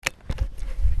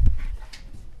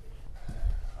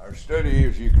Our study,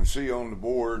 as you can see on the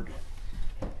board,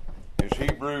 is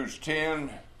Hebrews 10,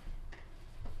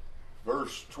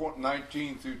 verse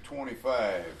 19 through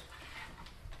 25.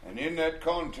 And in that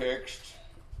context,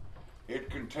 it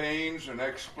contains an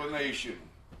explanation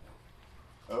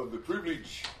of the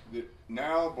privilege that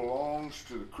now belongs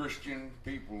to the Christian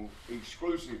people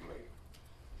exclusively.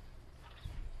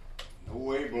 No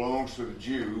way it belongs to the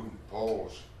Jew.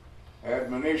 Paul's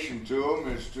admonition to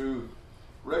them is to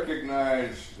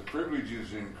recognize the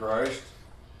privileges in Christ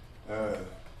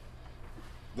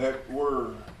that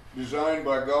were designed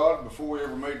by God before we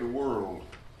ever made the world,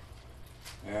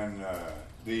 and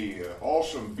the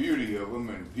awesome beauty of them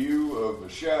in view of the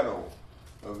shadow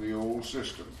of the old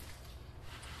system.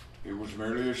 It was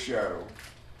merely a shadow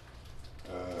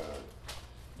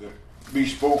that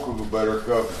bespoke of a better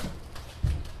covenant.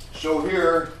 So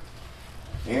here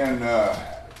in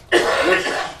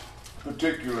this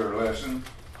particular lesson,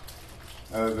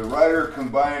 the writer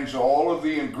combines all of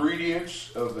the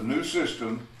ingredients of the new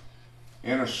system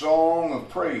in a song of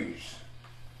praise.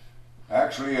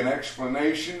 Actually, an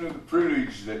explanation of the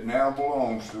privilege that now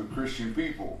belongs to the Christian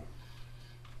people.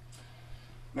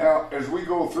 Now, as we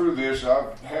go through this, I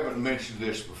haven't mentioned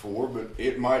this before, but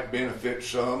it might benefit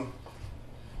some.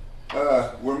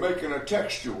 We're making a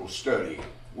textual study.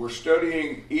 We're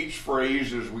studying each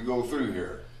phrase as we go through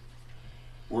here.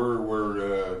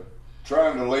 We're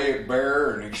trying to lay it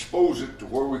bare and expose it to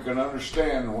where we can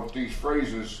understand what these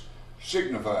phrases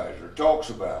signifies or talks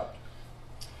about.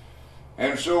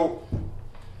 And so,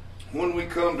 when we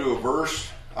come to a verse,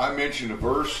 I mention a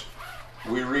verse,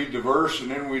 we read the verse and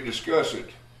then we discuss it.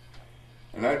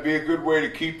 And that'd be a good way to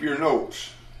keep your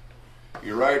notes.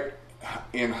 You write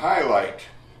in highlight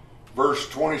verse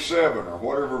 27 or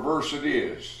whatever verse it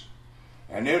is.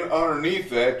 And then underneath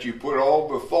that you put all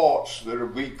the thoughts that will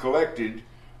be collected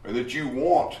or that you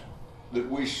want that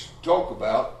we talk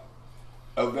about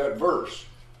of that verse.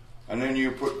 And then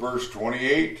you put verse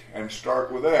 28 and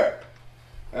start with that.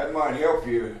 That might help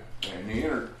you in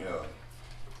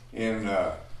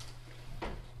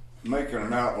making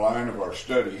an outline of our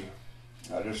study.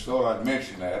 I just thought I'd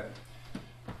mention that.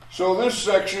 So this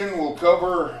section will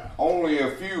cover only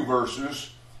a few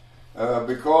verses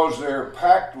because they're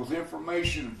packed with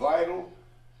information vital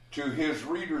to his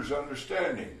reader's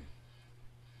understanding.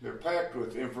 They're packed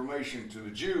with information to the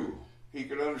Jew. He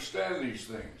could understand these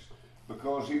things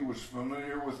because he was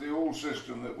familiar with the old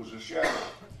system that was a shadow.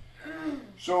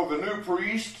 So the new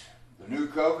priest, the new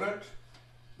covenant,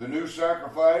 the new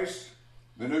sacrifice,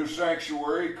 the new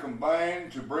sanctuary combine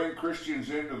to bring Christians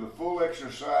into the full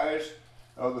exercise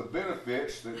of the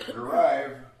benefits that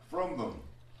derive from them.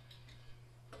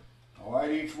 All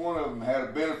right, each one of them had a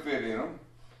benefit in them,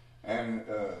 and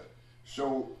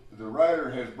so the writer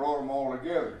has brought them all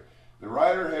together. The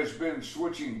writer has been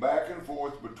switching back and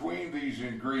forth between these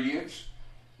ingredients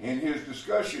in his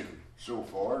discussion so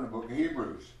far in the book of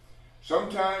Hebrews.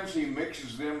 Sometimes he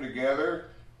mixes them together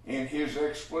in his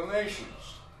explanations.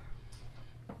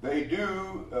 They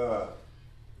do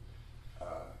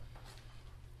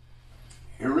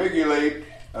irregulate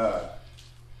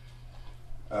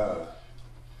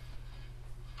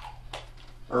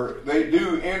or they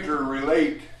do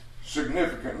interrelate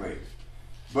significantly.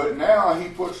 But now he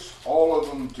puts all of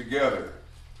them together.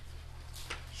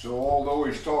 So although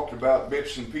he's talked about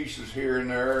bits and pieces here and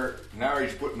there, now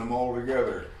he's putting them all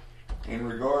together in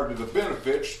regard to the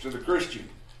benefits to the Christian.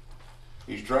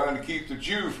 He's trying to keep the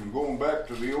Jew from going back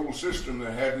to the old system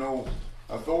that had no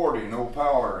authority, no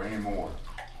power anymore.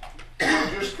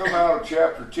 We'll just come out of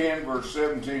chapter 10, verse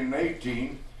 17 and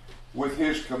 18 with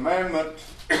his commandment,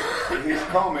 his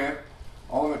comment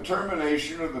on the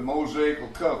termination of the Mosaical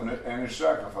covenant and his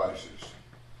sacrifices.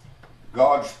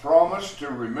 God's promise to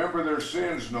remember their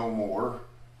sins no more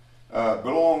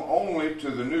belong only to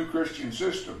the new Christian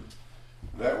system.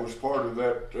 That was part of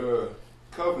that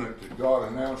covenant that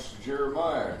God announced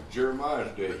to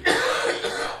Jeremiah's day.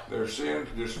 Their sins,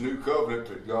 this new covenant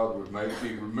that God would make,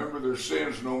 he'd remember their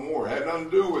sins no more. It had nothing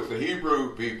to do with the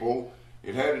Hebrew people.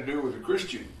 It had to do with the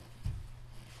Christian.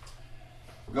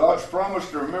 God's promise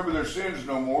to remember their sins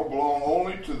no more belong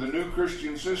only to the new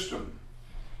Christian system.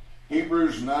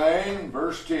 Hebrews 9,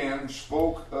 verse 10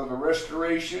 spoke of the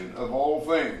restoration of all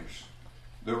things,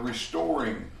 the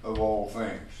restoring of all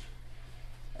things.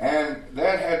 And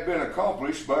that had been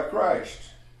accomplished by Christ.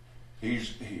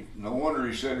 No wonder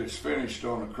he said it's finished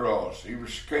on the cross. He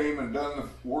came and done the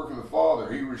work of the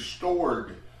Father. He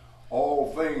restored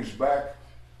all things back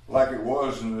like it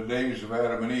was in the days of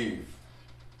Adam and Eve.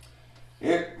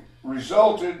 It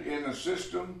resulted in a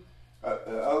system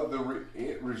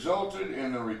it resulted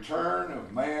in the return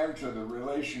of man to the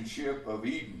relationship of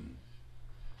Eden.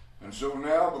 And so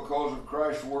now, because of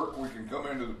Christ's work, we can come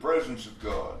into the presence of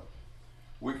God.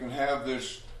 We can have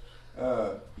this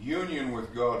union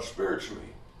with God spiritually.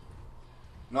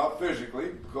 Not physically,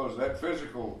 because that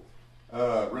physical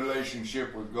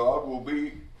relationship with God will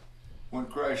be when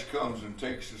Christ comes and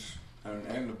takes us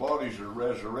and the bodies are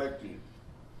resurrected.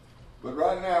 But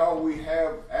right now we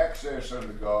have access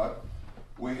unto God.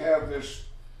 We have this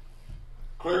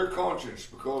clear conscience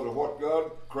because of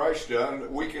what Christ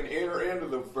done. We can enter into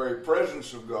the very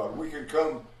presence of God. We can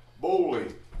come boldly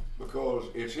because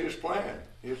it's His plan,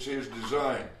 it's His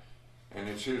design, and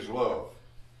it's His love.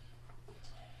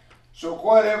 So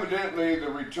quite evidently, the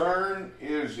return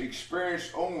is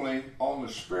experienced only on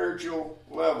the spiritual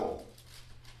level.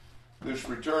 This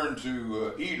return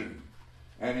to Eden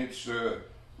and its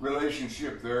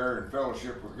relationship there and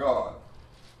fellowship with God.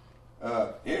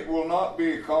 It will not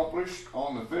be accomplished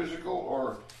on the physical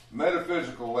or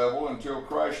metaphysical level until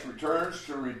Christ returns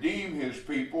to redeem His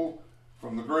people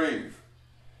from the grave.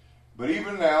 But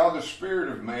even now, the spirit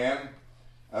of man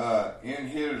in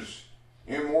his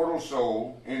immortal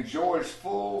soul enjoys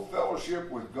full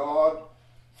fellowship with God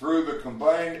through the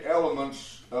combined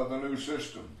elements of the new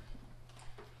system.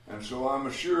 And so I'm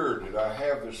assured that I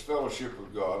have this fellowship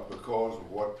with God because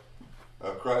of what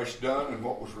Christ done and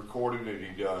what was recorded that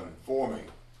He done for me.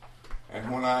 And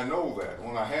when I know that,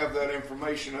 when I have that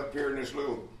information up here in this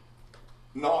little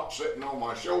knot sitting on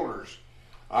my shoulders,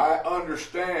 I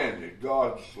understand that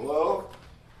God's love,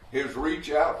 His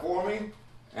reach out for me,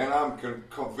 and I'm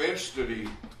convinced that He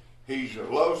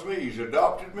loves me, He's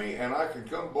adopted me, and I can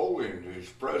come boldly into His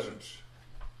presence.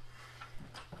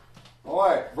 All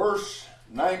right, verse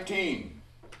 19.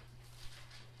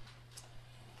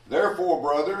 Therefore,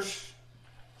 brothers,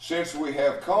 since we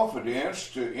have confidence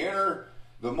to enter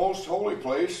the most holy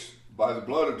place by the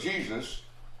blood of Jesus,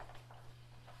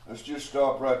 let's just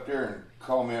stop right there and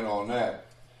comment on that.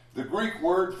 The Greek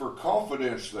word for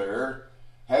confidence there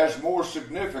has more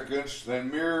significance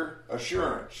than mere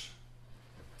assurance.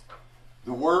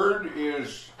 The word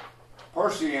is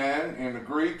Parsian in the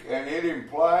Greek, and it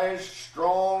implies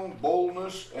strong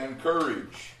boldness and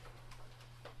courage.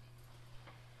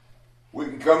 We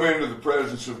can come into the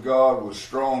presence of God with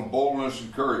strong boldness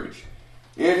and courage.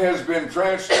 It has been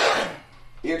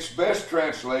its best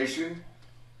translation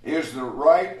is the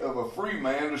right of a free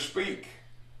man to speak.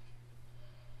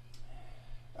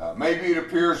 Maybe it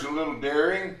appears a little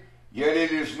daring, yet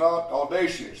it is not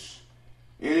audacious.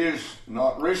 It is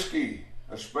not risky,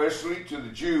 especially to the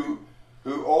Jew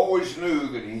who always knew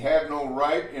that he had no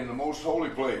right in the most holy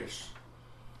place.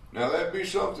 Now that'd be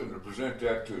something to present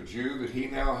that to a Jew, that he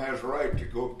now has right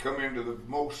to come into the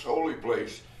most holy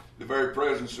place, the very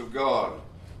presence of God,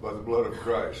 by the blood of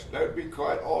Christ. That'd be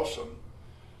quite awesome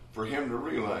for him to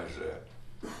realize that.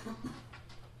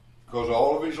 Because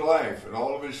all of his life, and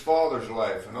all of his father's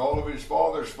life, and all of his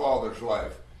father's father's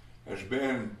life has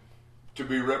been to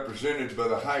be represented by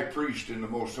the high priest in the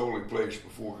most holy place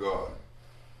before God.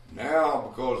 Now,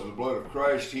 because of the blood of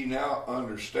Christ, he now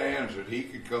understands that he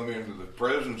can come into the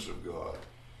presence of God.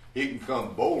 He can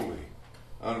come boldly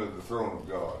under the throne of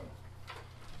God.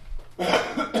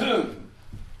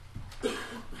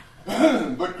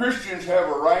 But Christians have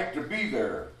a right to be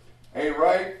there, a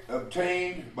right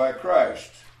obtained by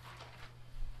Christ.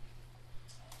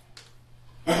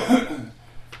 And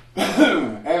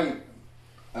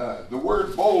the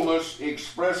word boldness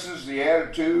expresses the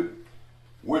attitude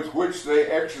with which they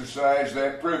exercise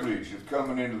that privilege of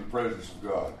coming into the presence of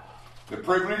God. The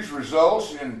privilege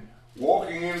results in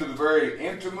walking into the very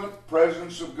intimate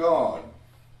presence of God.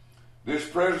 This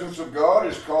presence of God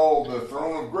is called the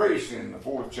throne of grace in the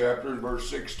 4th chapter in verse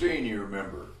 16, you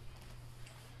remember.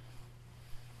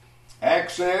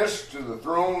 Access to the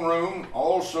throne room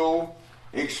also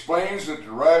explains that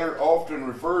the writer often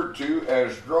referred to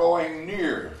as drawing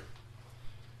near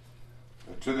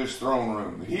to this throne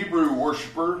room. The Hebrew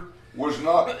worshiper was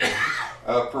not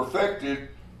perfected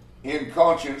in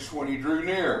conscience when he drew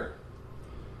near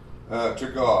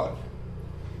to God.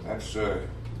 That's the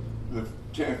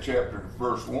 10th chapter,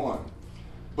 verse 1.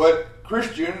 But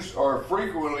Christians are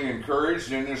frequently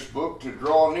encouraged in this book to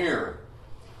draw near.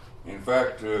 In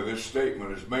fact, this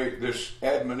statement is made, this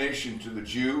admonition to the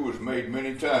Jew was made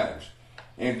many times.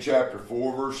 In chapter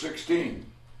 4, verse 16.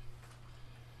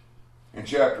 In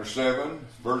chapter 7,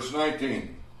 verse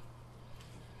 19.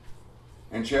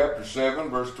 In chapter 7,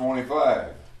 verse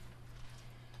 25.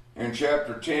 In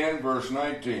chapter 10, verse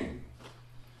 19.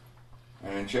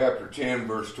 And in chapter 10,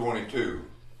 verse 22.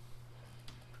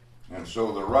 And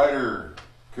so the writer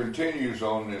continues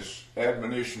on this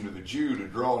admonition to the Jew to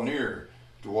draw near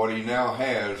to what he now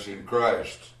has in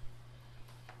Christ,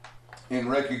 in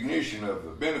recognition of the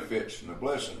benefits and the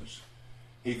blessings.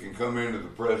 He can come into the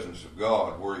presence of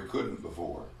God where he couldn't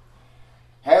before.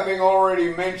 Having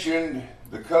already mentioned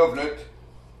the covenant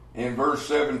in verse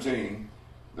 17,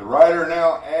 the writer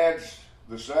now adds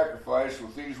the sacrifice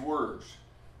with these words,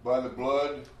 by the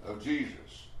blood of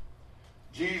Jesus.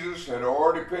 Jesus had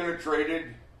already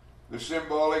penetrated the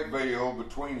symbolic veil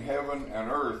between heaven and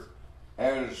earth,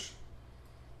 as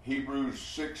Hebrews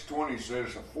 6:20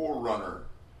 says, a forerunner.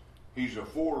 He's a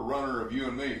forerunner of you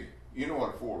and me. You know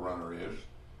what a forerunner is.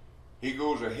 He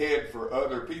goes ahead for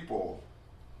other people.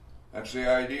 That's the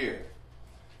idea.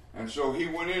 And so he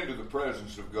went into the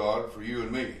presence of God for you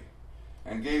and me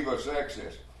and gave us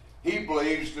access. He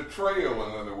blazed a trail,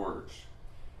 in other words,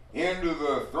 into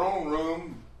the throne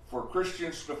room for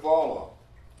Christians to follow.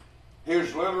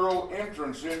 His literal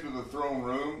entrance into the throne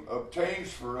room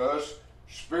obtains for us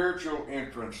spiritual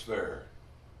entrance there.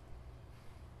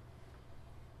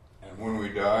 And when we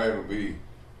die, it'll be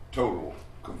total,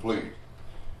 complete.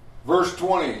 Verse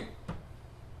 20.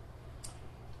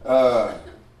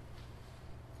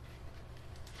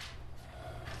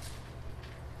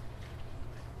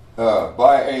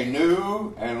 By a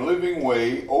new and living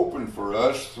way opened for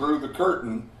us through the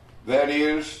curtain, that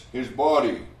is, his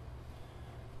body.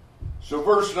 So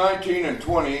verse 19 and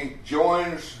 20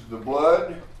 joins the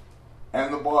blood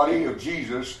and the body of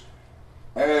Jesus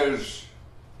as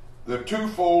the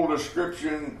twofold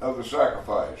description of the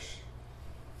sacrifice.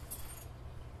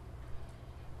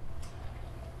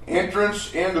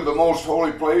 Entrance into the most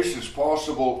holy place is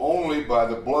possible only by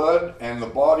the blood and the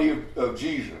body of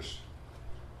Jesus.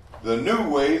 The new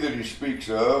way that he speaks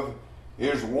of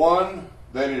is one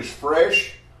that is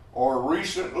fresh or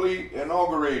recently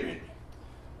inaugurated.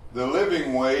 The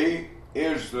living way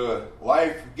is the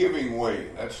life-giving way.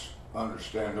 That's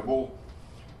understandable.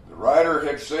 The writer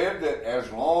had said that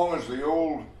as long as the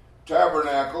old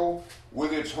tabernacle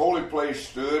with its holy place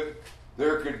stood,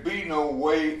 there could be no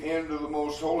way into the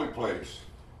most holy place.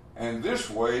 And this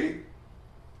way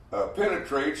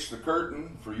penetrates the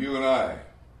curtain for you and I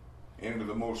into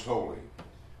the most holy.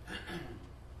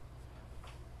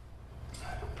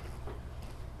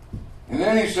 And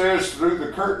then he says, through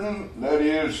the curtain, that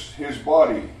is his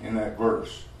body in that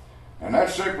verse. And that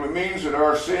simply means that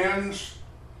our sins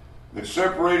that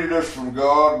separated us from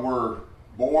God were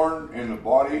borne in the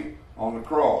body on the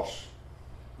cross.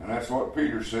 And that's what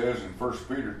Peter says in 1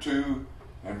 Peter 2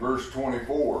 and verse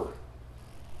 24.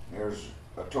 There's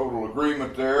a total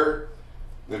agreement there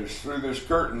that it's through this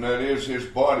curtain, that is his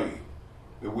body,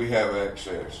 that we have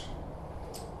access.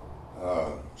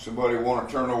 Somebody want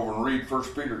to turn over and read 1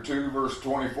 Peter 2 verse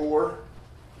 24?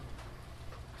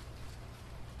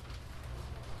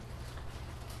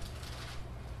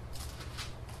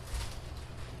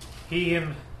 He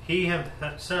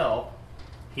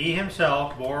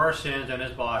himself bore our sins in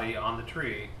his body on the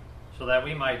tree, so that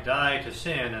we might die to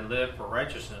sin and live for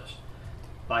righteousness.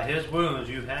 By his wounds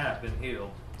you have been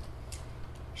healed.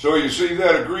 So you see,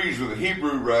 that agrees with the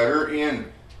Hebrew writer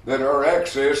in that our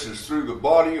access is through the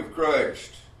body of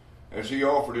Christ as he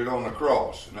offered it on the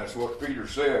cross. And that's what Peter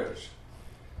says.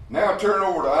 Now turn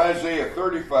over to Isaiah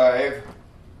 35,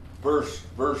 verse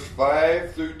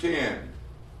 5 through 10.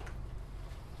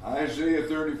 Isaiah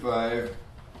 35,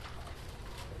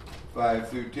 5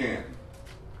 through 10.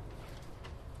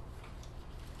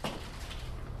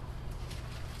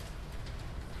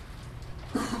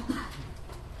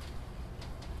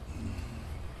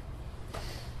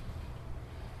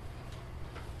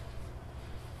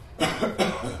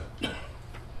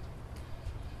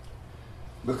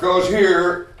 Because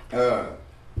here,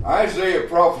 Isaiah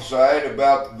prophesied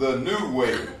about the new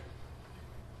way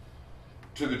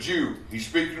to the Jew. He's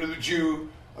speaking to the Jew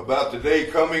about the day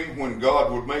coming when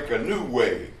God would make a new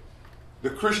way, the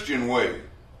Christian way,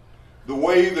 the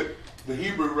way that the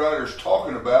Hebrew writer's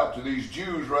talking about to these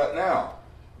Jews right now,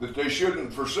 that they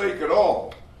shouldn't forsake at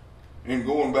all in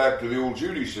going back to the old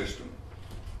Judy system.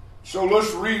 So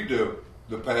let's read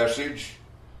the passage,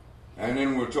 and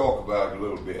then we'll talk about it a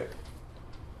little bit.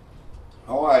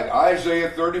 All right,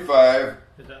 Isaiah 35.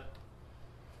 Is that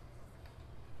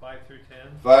 5 through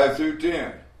 10? 5 through 10.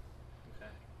 Okay.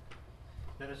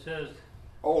 Then it says...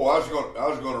 Oh, I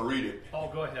was going to read it. Oh,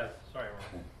 go ahead. Sorry,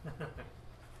 Ron.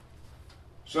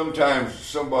 Sometimes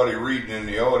somebody reading in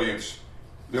the audience,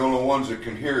 the only ones that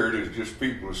can hear it is just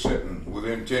people sitting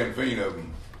within 10 feet of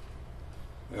them.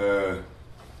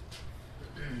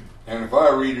 And if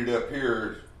I read it up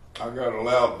here, I got a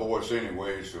loud voice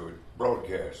anyway, so it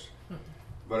broadcasts.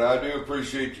 But I do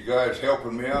appreciate you guys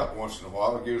helping me out once in a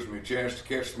while. It gives me a chance to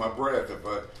catch my breath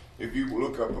if you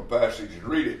look up a passage and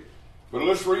read it. But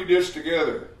let's read this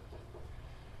together.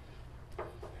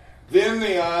 Then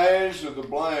the eyes of the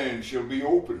blind shall be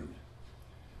opened.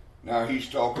 Now he's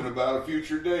talking about a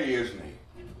future day, isn't he?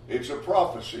 It's a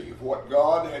prophecy of what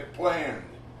God had planned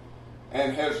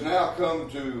and has now come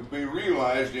to be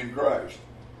realized in Christ.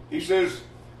 He says,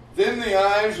 then the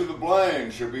eyes of the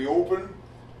blind shall be opened,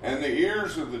 and the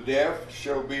ears of the deaf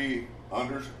shall be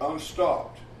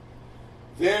unstopped.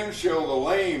 Then shall the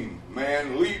lame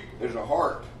man leap as a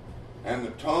hart, and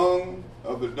the tongue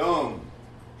of the dumb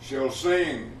shall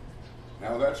sing.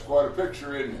 Now that's quite a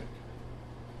picture, isn't it?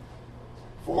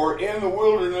 For in the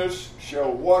wilderness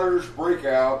shall waters break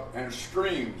out, and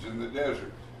streams in the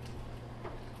desert.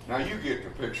 Now you get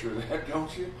the picture of that,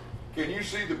 don't you? Can you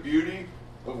see the beauty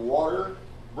of water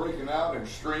breaking out in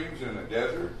streams in a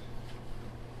desert?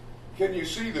 Can you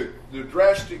see the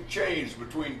drastic change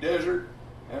between desert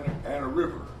and a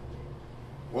river?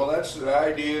 Well, that's the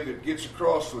idea that gets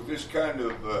across with this kind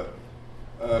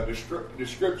of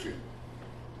description.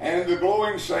 And the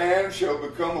glowing sand shall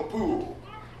become a pool,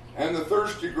 and the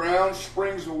thirsty ground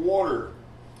springs of water.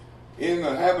 In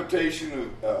the habitation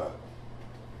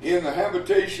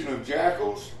of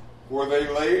jackals, where they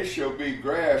lay, shall be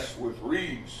grass with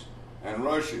reeds and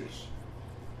rushes,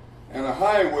 and a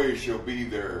highway shall be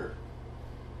there.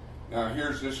 Now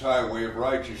here's this highway of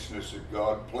righteousness that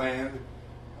God planned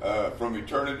from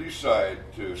eternity's side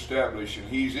to establish, and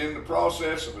he's in the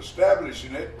process of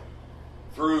establishing it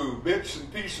through bits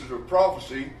and pieces of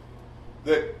prophecy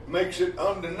that makes it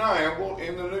undeniable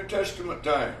in the New Testament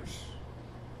times.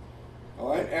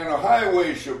 All right, and a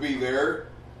highway shall be there,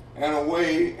 and a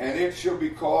way, and it shall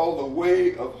be called the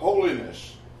way of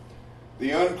holiness.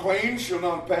 The unclean shall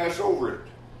not pass over it,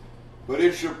 but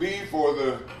it shall be for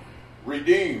the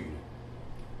redeemed.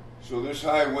 So this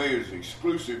highway is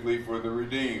exclusively for the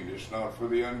redeemed. It's not for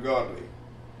the ungodly.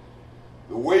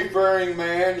 The wayfaring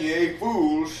man, yea,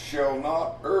 fools, shall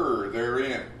not err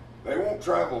therein. They won't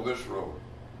travel this road,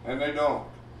 and they don't.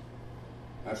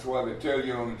 That's why they tell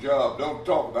you on the job, don't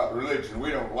talk about religion. We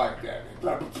don't like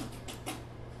that.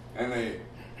 And they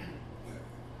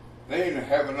ain't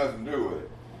having nothing to do with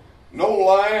it. No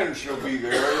lion shall be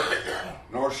there,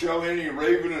 nor shall any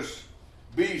ravenous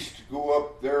beast go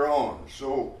up thereon.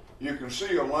 So you can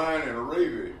see a lion and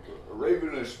a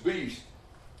ravenous beast.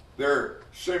 Their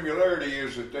similarity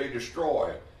is that they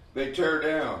destroy, they tear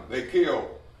down, they kill.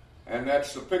 And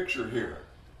that's the picture here.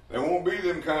 There won't be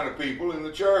them kind of people in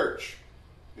the church,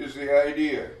 is the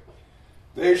idea.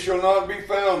 They shall not be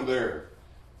found there,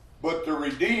 but the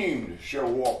redeemed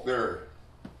shall walk there.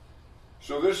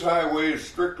 So this highway is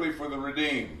strictly for the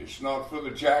redeemed. It's not for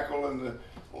the jackal and the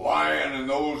lion and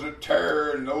those that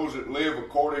tear and those that live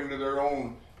according to their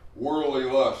own worldly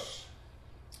lusts.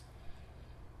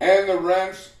 And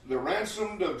the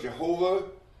ransomed of Jehovah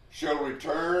shall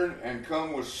return and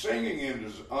come with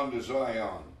singing unto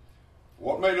Zion.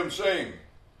 What made them sing?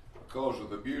 Because of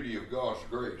the beauty of God's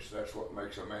grace. That's what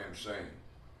makes a man sing.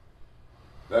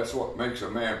 That's what makes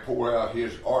a man pour out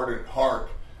his ardent heart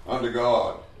unto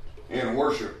God in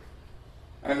worship.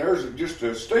 And there's just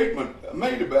a statement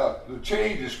made about the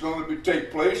change that's going to take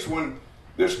place when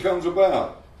this comes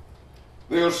about.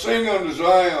 They'll sing unto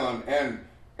Zion, and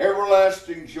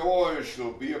everlasting joy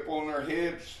shall be upon their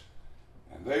heads,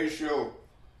 and they shall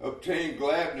obtain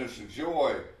gladness and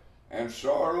joy, and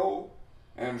sorrow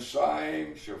and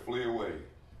sighing shall flee away.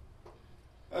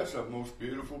 That's a most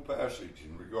beautiful passage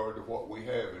in regard to what we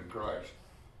have in Christ.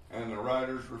 And the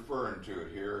writer's referring to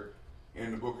it here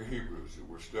in the book of Hebrews that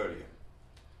we're studying.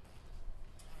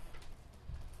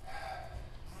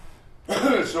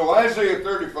 So Isaiah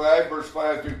 35, verse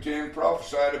 5 through 10,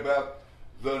 prophesied about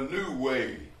the new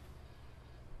way.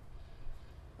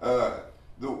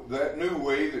 That new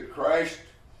way that Christ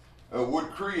would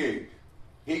create.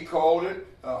 He called it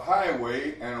a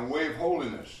highway and a way of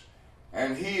holiness.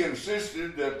 And he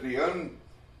insisted that the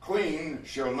unclean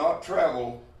shall not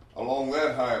travel along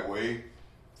that highway,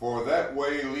 for that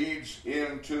way leads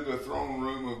into the throne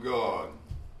room of God.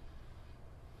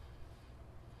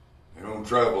 They don't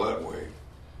travel that way.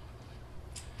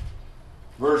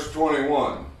 Verse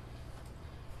 21.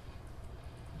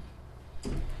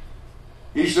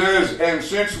 He says, and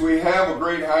since we have a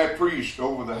great high priest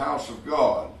over the house of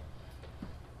God.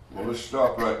 Well, let's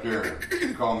stop right there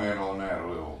and comment on that a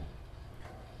little.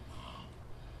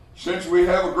 Since we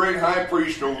have a great high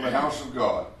priest over the house of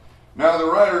God. Now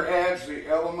the writer adds the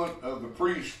element of the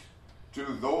priest to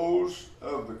those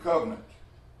of the covenant.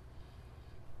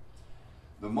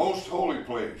 The most holy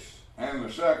place and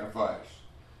the sacrifice.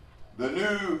 The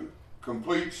new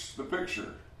completes the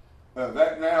picture.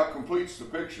 That now completes the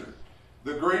picture.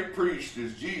 The great priest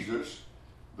is Jesus,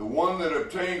 the one that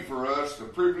obtained for us the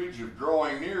privilege of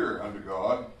drawing near unto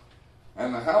God,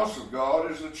 and the house of God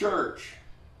is the church.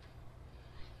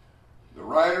 The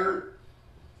writer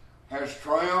has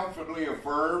triumphantly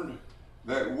affirmed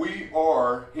that we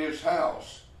are his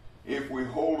house if we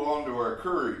hold on to our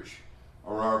courage,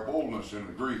 or our boldness in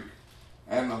the Greek,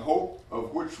 and the hope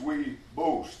of which we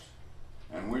boast.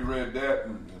 And we read that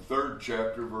in the 3rd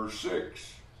chapter, verse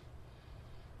 6.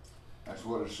 That's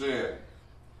what it said.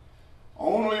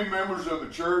 Only members of the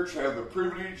church have the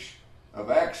privilege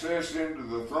of access into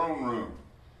the throne room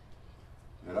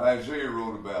that Isaiah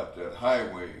wrote about, that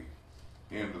highway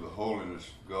into the holiness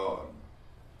of God.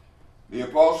 The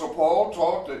Apostle Paul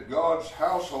taught that God's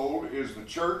household is the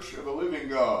church of the living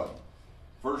God.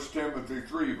 1 Timothy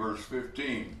 3, verse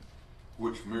 15,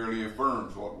 which merely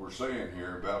affirms what we're saying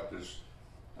here about this,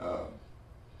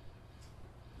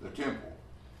 the temple.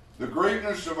 The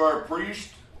greatness of our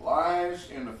priest lies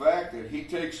in the fact that he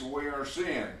takes away our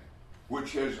sin,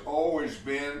 which has always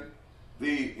been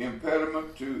the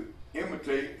impediment to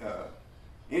intimidate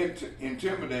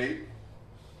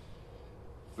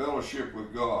fellowship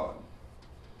with God.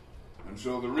 And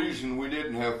so the reason we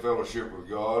didn't have fellowship with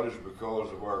God is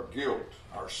because of our guilt,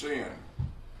 our sin,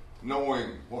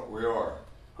 knowing what we are.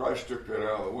 Christ took that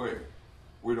out of the way.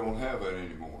 We don't have that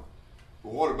anymore.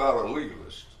 But what about a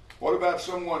legalist? What about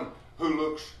someone who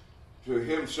looks to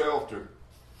himself to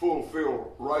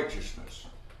fulfill righteousness?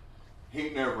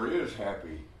 He never is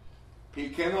happy. He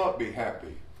cannot be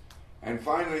happy. And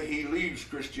finally, he leaves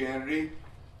Christianity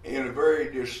in a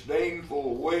very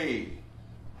disdainful way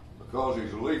because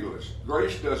he's a legalist.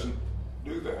 Grace doesn't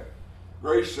do that.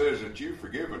 Grace says that you've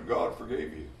forgiven. God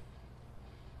forgave you.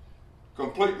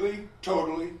 Completely,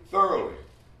 totally, thoroughly.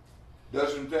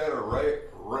 Doesn't that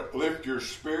lift your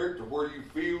spirit to where you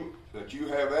feel that you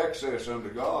have access unto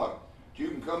God? You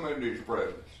can come into his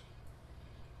presence.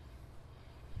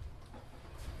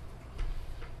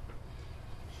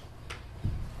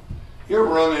 You ever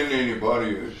run into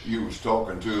anybody that you was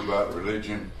talking to about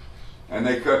religion and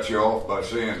they cut you off by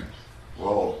saying,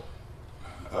 well,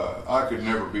 I could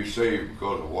never be saved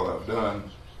because of what I've done?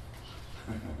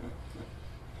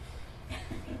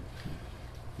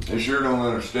 They sure don't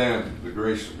understand the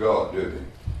grace of God, do they?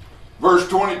 Verse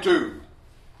 22.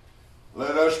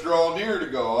 Let us draw near to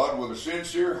God with a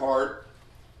sincere heart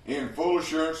in full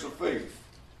assurance of faith,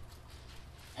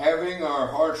 having our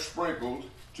hearts sprinkled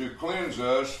to cleanse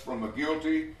us from a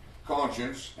guilty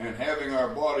conscience and having our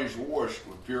bodies washed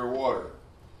with pure water.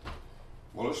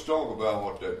 Well, let's talk about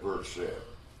what that verse said.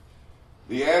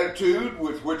 The attitude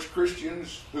with which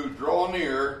Christians who draw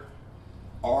near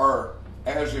are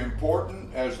as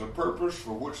important as the purpose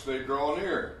for which they draw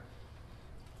near.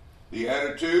 The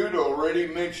attitude already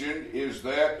mentioned is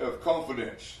that of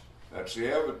confidence. That's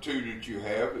the attitude that you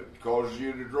have that causes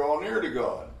you to draw near to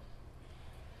God.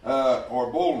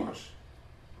 Or boldness.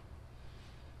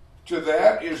 To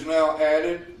that is now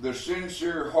added the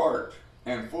sincere heart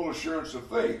and full assurance of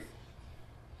faith.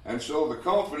 And so the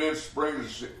confidence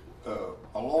brings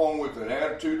along with an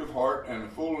attitude of heart and the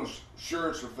full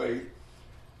assurance of faith.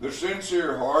 The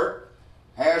sincere heart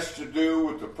has to do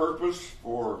with the purpose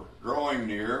for drawing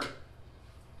near.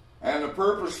 And the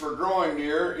purpose for drawing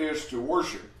near is to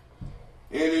worship.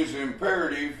 It is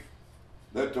imperative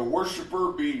that the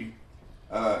worshiper be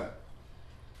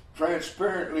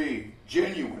transparently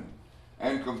genuine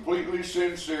and completely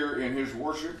sincere in his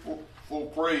worshipful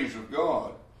praise of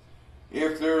God.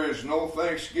 If there is no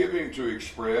thanksgiving to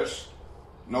express,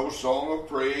 no song of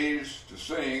praise to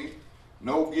sing,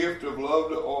 no gift of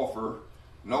love to offer,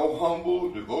 no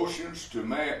humble devotions to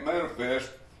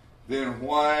manifest, then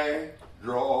why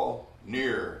draw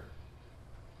near?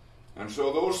 And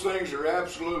so those things are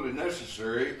absolutely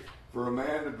necessary for a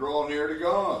man to draw near to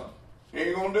God. He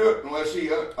ain't going to do it unless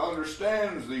he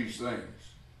understands these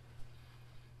things.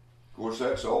 Of course,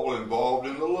 that's all involved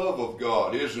in the love of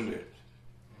God, isn't it?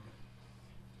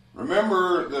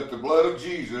 Remember that the blood of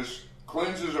Jesus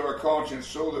cleanses our conscience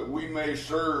so that we may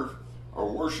serve or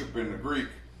worship in the Greek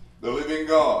the living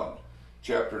God.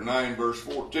 Chapter 9, verse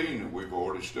 14 that we've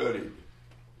already studied.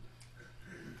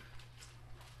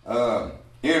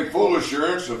 In full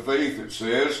assurance of faith, it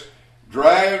says,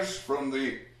 drives from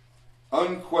the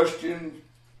unquestioned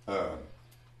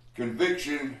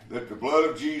conviction that the blood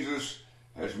of Jesus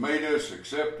has made us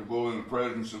acceptable in the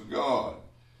presence of God.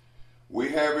 We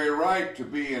have a right to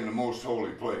be in the most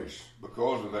holy place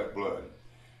because of that blood.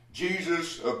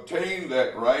 Jesus obtained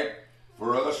that right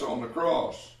for us on the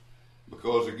cross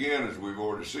because, again, as we've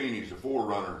already seen, he's a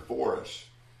forerunner for us.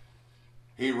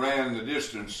 He ran the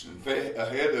distance and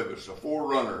ahead of us, a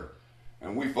forerunner,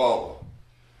 and we follow.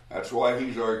 That's why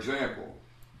he's our example.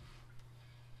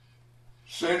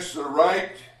 Since the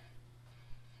right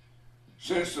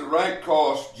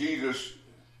cost Jesus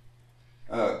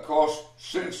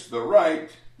since the right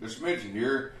that's mentioned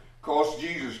here cost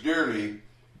Jesus dearly,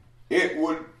 it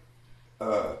would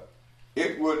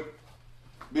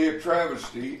be a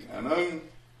travesty, an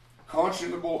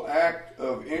unconscionable act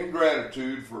of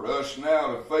ingratitude for us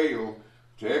now to fail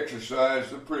to exercise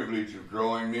the privilege of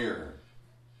drawing near.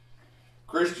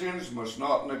 Christians must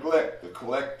not neglect the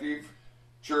collective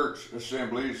church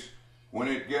assemblies when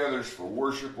it gathers for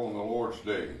worship on the Lord's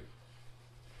Day.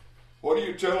 What are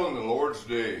you telling the Lord's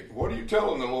Day? What are you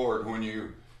telling the Lord when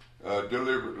you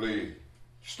deliberately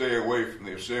stay away from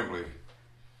the assembly?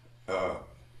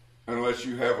 Unless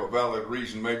you have a valid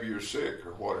reason, maybe you're sick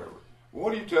or whatever.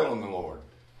 What are you telling the Lord?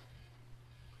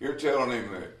 You're telling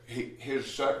him that his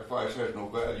sacrifice has no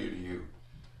value to you.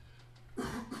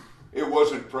 It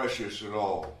wasn't precious at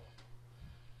all.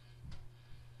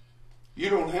 You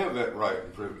don't have that right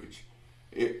and privilege.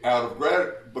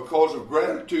 Because of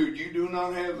gratitude, you do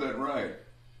not have that right.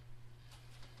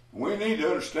 We need to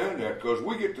understand that because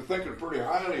we get to thinking pretty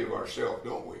highly of ourselves,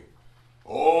 don't we?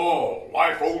 Oh,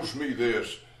 life owes me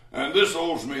this, and this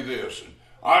owes me this,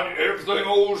 and everything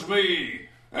owes me,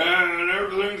 and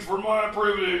everything's for my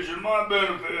privilege and my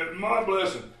benefit and my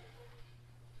blessing.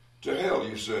 To hell,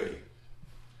 you say.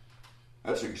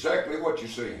 That's exactly what you're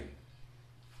saying.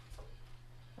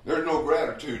 There's no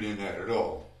gratitude in that at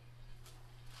all.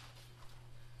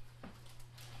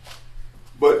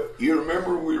 But you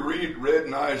remember we read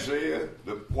in Isaiah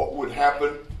what would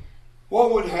happen?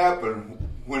 What would happen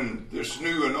when this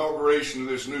new inauguration of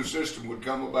this new system would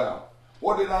come about?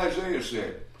 What did Isaiah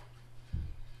say?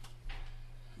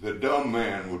 The dumb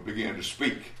man would begin to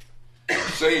speak,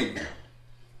 sing,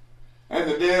 and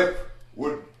the deaf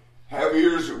would have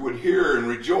ears that would hear and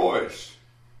rejoice.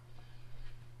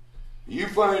 You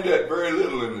find that very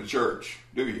little in the church,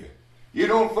 do you? You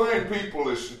don't find people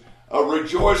as a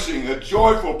rejoicing, a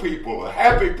joyful people, a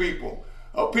happy people,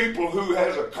 a people who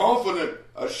has a confident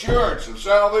assurance of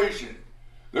salvation.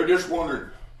 They're just wondering,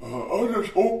 I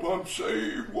just hope I'm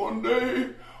saved one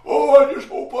day. Oh, I just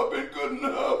hope I've been good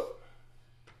enough.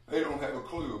 They don't have a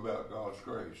clue about God's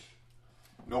grace.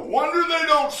 No wonder they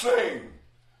don't sing.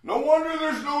 No wonder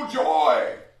there's no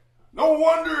joy. No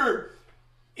wonder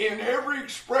in every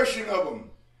expression of them,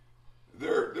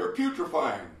 they're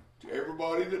putrefying to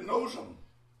everybody that knows them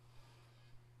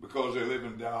because they live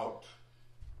in doubt.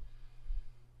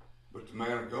 But the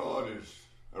man of God is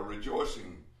a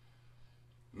rejoicing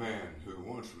man who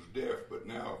once was deaf but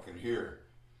now can hear.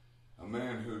 A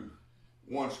man who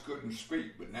once couldn't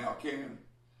speak but now can.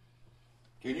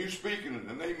 Can you speak in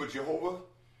the name of Jehovah?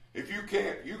 If you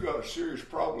can't, you got a serious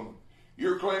problem.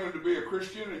 You're claiming to be a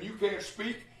Christian and you can't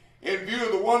speak in view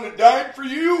of the one that died for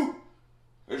you?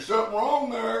 There's something wrong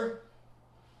there.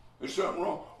 There's something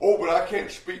wrong. Oh, but I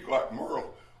can't speak like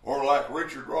Merle or like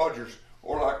Richard Rogers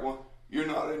or like one. You're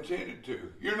not intended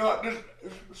to. You're not just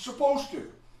supposed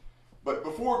to. But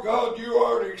before God, you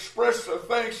are to express a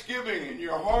thanksgiving in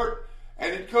your heart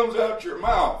and it comes out your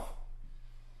mouth.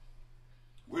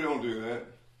 We don't do that.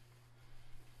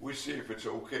 We see if it's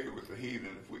okay with the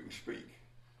heathen if we can speak.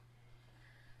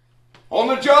 On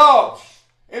the jobs,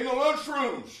 in the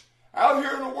lunchrooms, out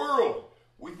here in the world,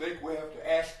 we think we have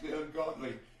to ask the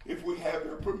ungodly if we have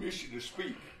their permission to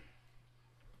speak.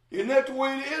 Isn't that the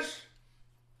way it is?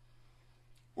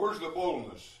 Where's the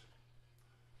boldness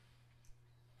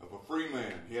of a free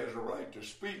man? He has a right to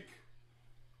speak.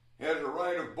 He has a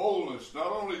right of boldness,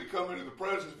 not only to come into the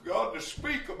presence of God, to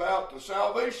speak about the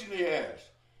salvation he has.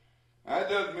 That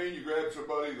doesn't mean you grab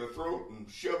somebody by the throat and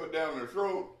shove it down their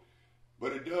throat,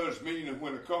 but it does mean that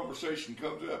when a conversation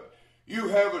comes up, you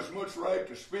have as much right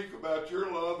to speak about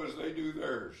your love as they do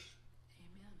theirs.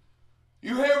 Amen.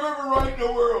 You have every right in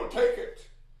the world. Take it.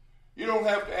 You don't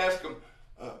have to ask them,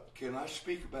 can I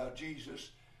speak about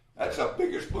Jesus? That's the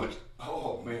biggest bunch.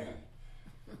 Oh, man.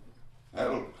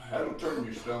 That'll turn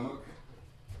your stomach.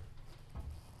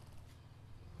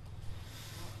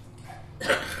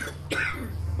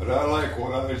 But I like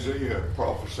what Isaiah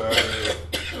prophesied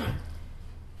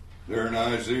there in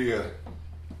Isaiah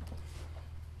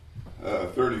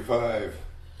 35.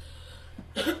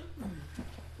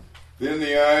 Then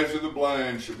the eyes of the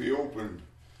blind shall be opened,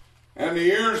 and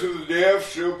the ears of the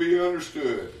deaf shall be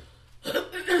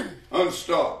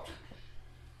unstopped.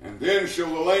 And then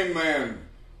shall the lame man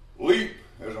leap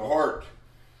as a hart,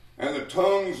 and the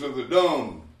tongues of the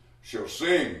dumb shall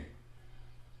sing.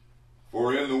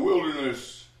 For in the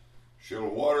wilderness shall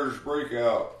waters break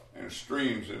out, and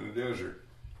streams in the desert.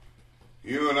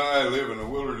 You and I live in the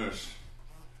wilderness,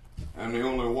 and the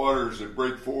only waters that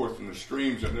break forth in the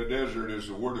streams in the desert is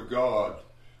the Word of God,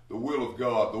 the will of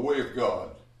God, the way of God.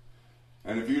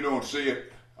 And if you don't see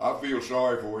it, I feel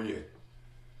sorry for you,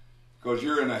 because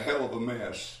you're in a hell of a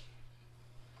mess.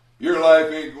 Your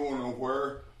life ain't going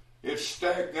nowhere. It's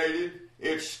stagnated,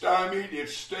 it's stymied,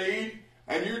 it's stayed,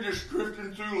 and you're just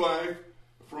drifting through life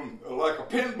from like a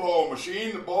pinball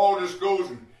machine. The ball just goes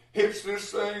and hits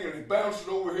this thing, and it bounces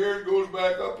over here and goes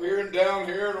back up here and down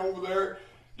here and over there.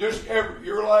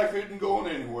 Your life isn't going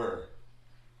anywhere.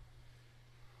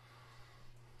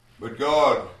 But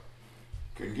God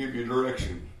can give you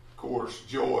direction, course,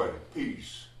 joy,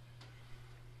 peace,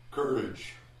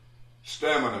 courage,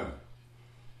 stamina,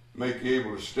 make you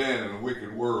able to stand in a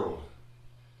wicked world.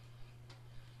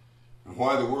 And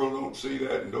why the world don't see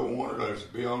that and don't want it, that's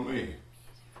beyond me.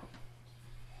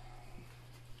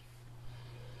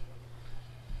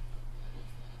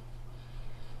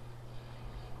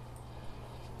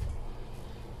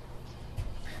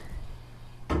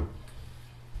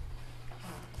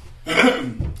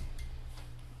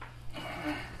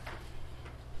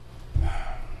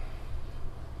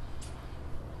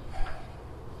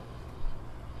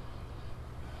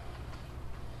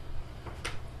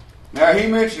 Now he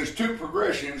mentions two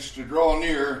progressions to draw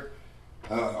near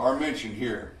are mentioned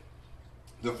here.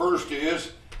 The first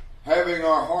is having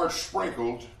our hearts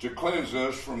sprinkled to cleanse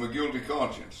us from a guilty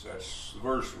conscience. That's the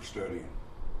verse we're studying.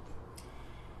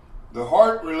 The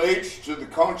heart relates to the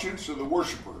conscience of the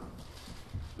worshiper.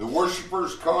 The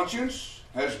worshiper's conscience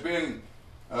has been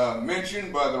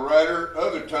mentioned by the writer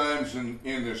other times in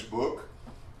this book.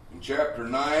 In chapter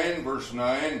 9, verse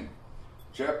 9,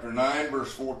 chapter 9,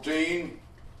 verse 14,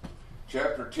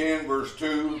 chapter 10, verse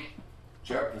 2,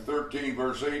 chapter 13,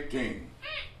 verse 18.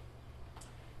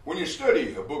 When you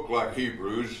study a book like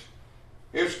Hebrews,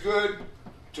 it's good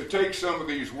to take some of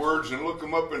these words and look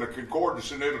them up in a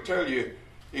concordance, and it'll tell you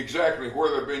exactly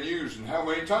where they've been used and how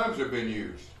many times they've been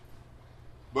used.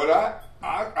 But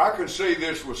I can say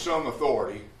this with some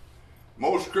authority.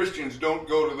 Most Christians don't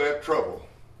go to that trouble.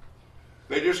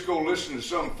 They just go listen to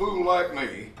some fool like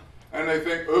me, and they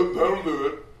think, oh, that'll do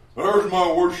it. There's my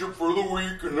worship for the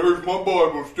week, and there's my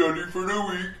Bible study for the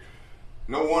week.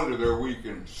 No wonder they're weak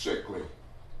and sickly.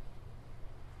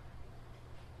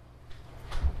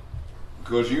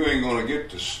 Because you ain't going to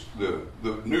get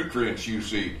the nutrients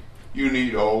you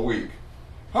need all week.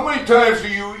 How many times do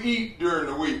you eat during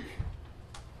the week?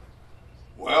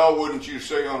 Well, wouldn't you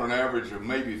say on an average of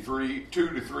maybe 2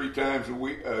 to 3 times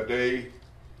a day?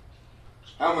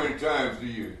 How many times do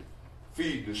you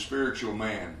feed the spiritual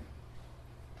man?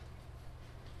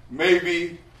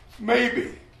 Maybe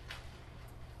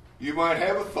you might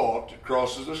have a thought that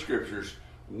crosses the scriptures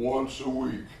once a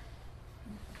week.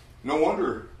 No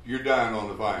wonder you're dying on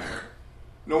the vine.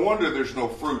 No wonder there's no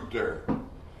fruit there.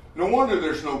 No wonder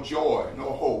there's no joy,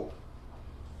 no hope.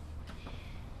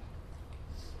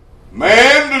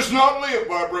 Man does not live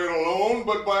by bread alone,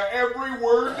 but by every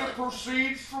word that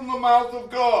proceeds from the mouth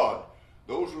of God.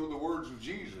 Those were the words of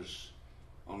Jesus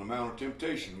on the Mount of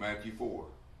Temptation, Matthew 4.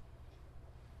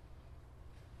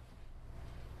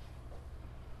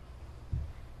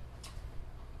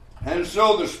 And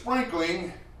so the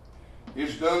sprinkling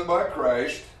is done by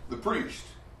Christ, the priest,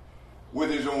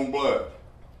 with his own blood.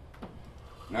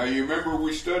 Now you remember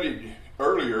we studied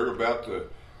earlier about the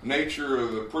nature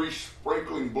of the priest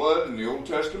sprinkling blood in the Old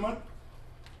Testament?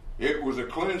 It was a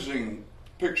cleansing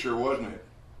picture, wasn't it?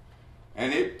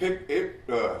 And it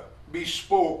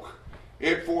bespoke,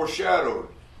 it foreshadowed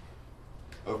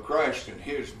of Christ and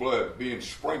his blood being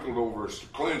sprinkled over us to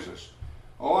cleanse us.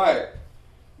 All right.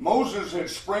 Moses had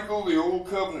sprinkled the old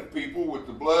covenant people with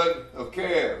the blood of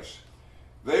calves.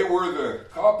 They were the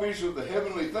copies of the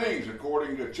heavenly things,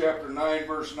 according to chapter 9,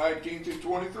 verse 19 to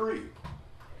 23.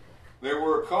 They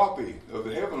were a copy of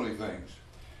the heavenly things.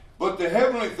 But the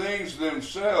heavenly things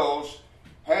themselves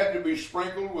had to be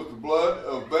sprinkled with the blood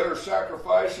of better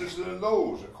sacrifices than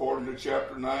those, according to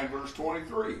chapter 9, verse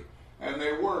 23. And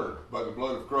they were by the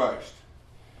blood of Christ.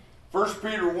 1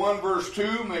 Peter 1, verse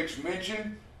 2 makes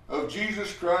mention of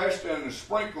Jesus Christ and the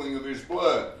sprinkling of his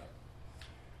blood.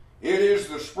 It is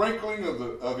the sprinkling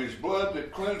of his blood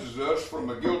that cleanses us from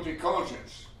a guilty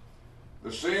conscience.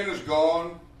 The sin is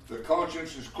gone, the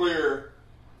conscience is clear,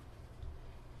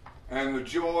 and the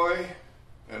joy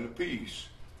and the peace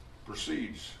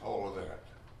precedes all of that.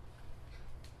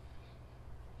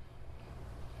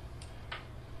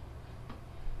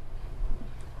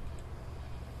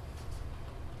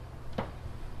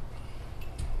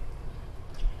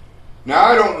 Now,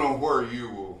 I don't know where you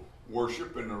will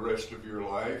worship in the rest of your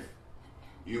life.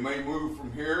 You may move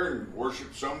from here and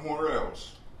worship somewhere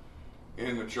else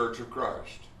in the Church of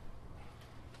Christ.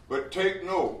 But take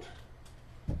note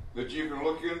that you can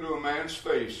look into a man's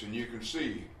face and you can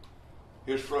see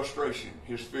his frustration,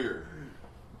 his fear,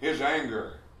 his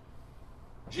anger.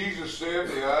 Jesus said,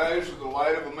 the eyes are the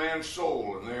light of a man's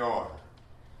soul, and they are.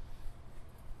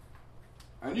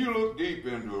 And you look deep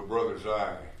into a brother's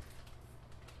eye,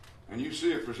 and you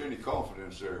see if there's any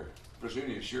confidence there, if there's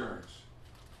any assurance,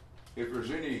 if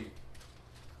there's any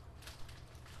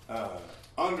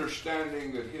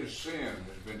understanding that his sin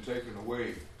has been taken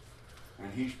away,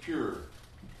 and he's pure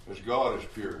as God is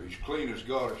pure. He's clean as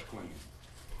God is clean.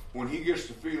 When he gets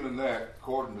to feeling that,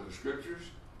 according to the Scriptures,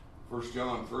 1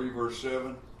 John 3, verse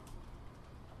 7,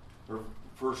 or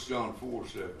 1 John 4,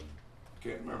 7,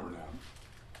 can't remember now.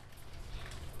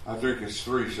 I think it's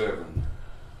 3:7.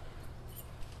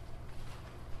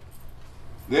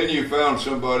 Then you found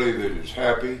somebody that is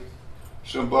happy,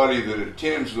 somebody that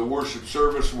attends the worship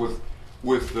service with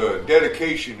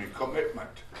dedication and commitment.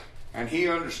 And he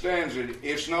understands that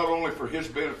it's not only for his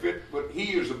benefit, but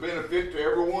he is a benefit to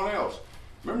everyone else.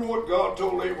 Remember what God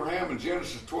told Abraham in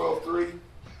Genesis 12:3?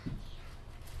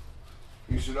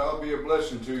 He said, I'll be a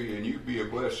blessing to you, and you be a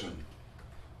blessing.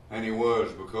 And he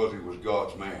was, because he was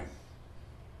God's man.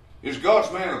 Is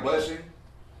God's man a blessing?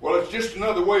 Well, it's just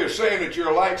another way of saying that you're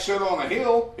a light set on a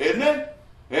hill, isn't it?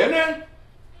 Isn't it?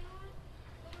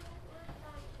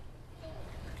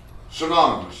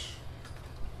 Synonymous.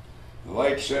 A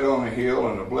light set on a hill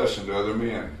and a blessing to other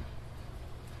men.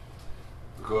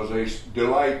 Because they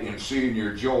delight in seeing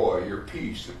your joy, your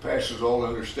peace that passes all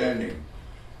understanding.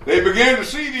 They begin to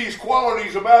see these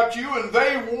qualities about you and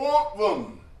they want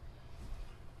them.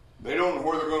 They don't know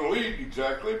where they're going to lead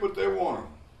exactly, but they want them.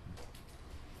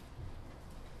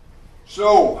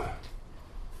 So,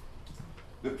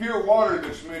 the pure water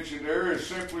that's mentioned there is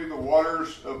simply the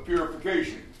waters of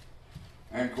purification.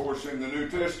 And of course, in the New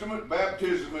Testament,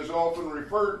 baptism is often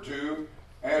referred to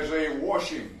as a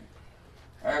washing.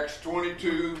 Acts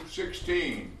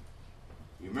 22:16.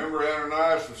 You remember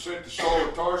Ananias was sent to Saul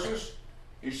of Tarsus?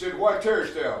 He said, why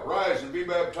tarriest thou? Rise and be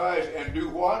baptized and do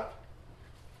what?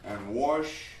 And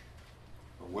wash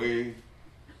away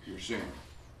your sin.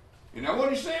 You know what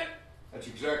he said? That's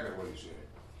exactly what he said.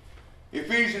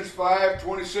 Ephesians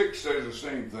 5:26 says the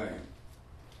same thing.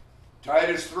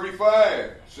 Titus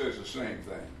 3:5 says the same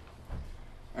thing.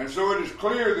 And so it is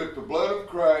clear that the blood of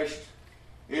Christ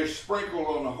is sprinkled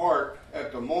on the heart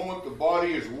at the moment the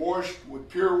body is washed with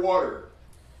pure water.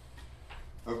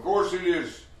 Of course, it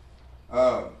is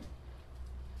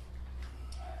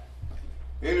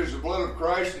the blood of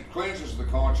Christ that cleanses the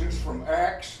conscience from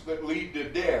acts that lead to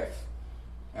death.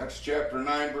 That's chapter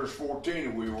 9, verse 14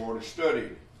 that we've already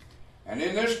studied. And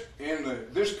in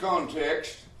this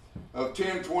context of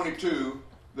 10:22,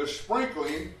 the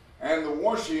sprinkling and the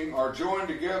washing are joined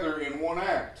together in one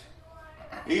act.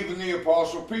 Even the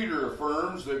Apostle Peter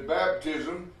affirms that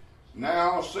baptism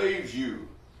now saves you.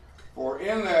 For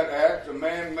in that act, a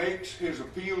man makes his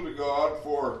appeal to God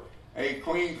for a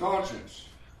clean conscience.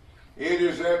 It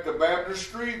is at the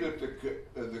baptistry that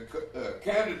the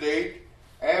candidate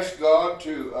asks God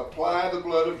to apply the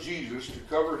blood of Jesus to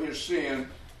cover his sin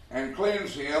and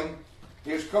cleanse him,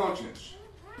 his conscience.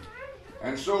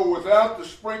 And so without the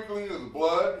sprinkling of the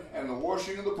blood and the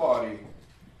washing of the body,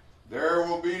 there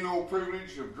will be no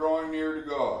privilege of drawing near to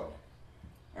God.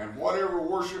 And whatever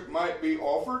worship might be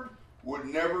offered would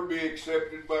never be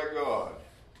accepted by God.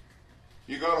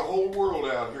 You got a whole world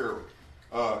out here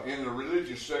in the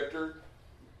religious sector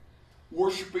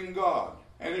worshiping God.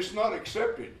 And it's not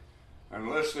accepted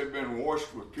unless they've been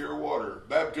washed with pure water,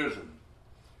 baptism,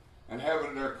 and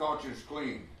having their conscience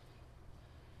clean.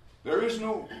 There is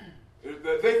no...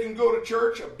 They can go to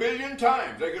church 1 billion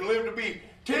times. They can live to be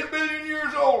 10 billion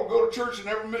years old, go to church and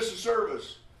never miss a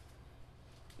service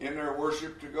in their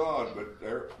worship to God. But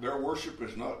their worship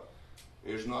is not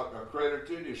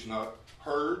accredited. It's not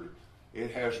heard.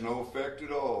 It has no effect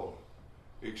at all,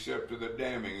 except to the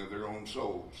damning of their own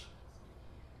souls.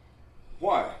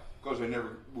 Why? Because they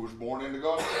never was born into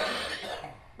God's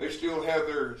family. They still have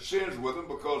their sins with them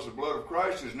because the blood of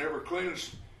Christ has never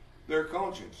cleansed their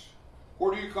conscience.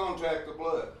 Where do you contact the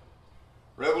blood?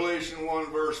 Revelation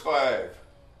 1 verse 5.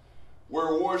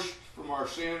 We're washed from our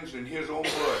sins in his own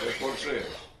blood. That's what it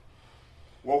says.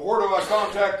 Well, where do I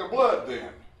contact the blood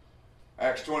then?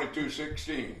 Acts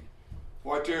 22:16.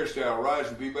 Why tarriest thou? Rise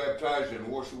and be baptized and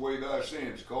wash away thy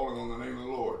sins, calling on the name of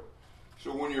the Lord.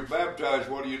 So when you're baptized,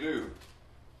 what do?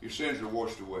 Your sins are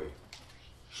washed away.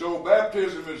 So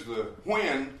baptism is the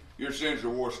when your sins are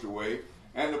washed away.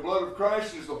 And the blood of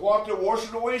Christ is the what that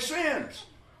washes away sins.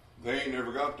 They ain't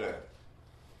never got that.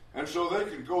 And so they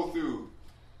can go through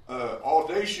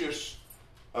audacious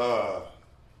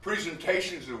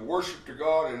presentations of worship to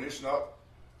God, and it's not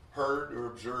heard or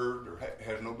observed or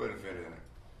has no benefit in it.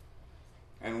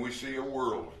 And we see a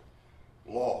world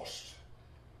lost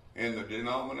in the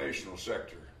denominational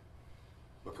sector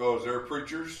because their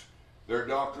preachers, their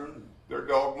doctrine, their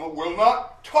dogma will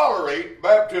not tolerate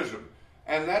baptism.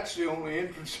 And that's the only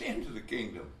entrance into the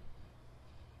kingdom.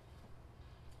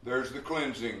 There's the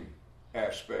cleansing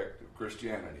aspect of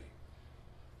Christianity.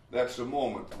 That's the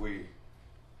moment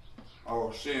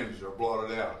our sins are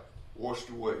blotted out, washed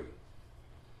away.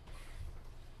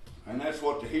 And that's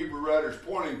what the Hebrew writer's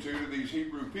pointing to these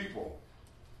Hebrew people.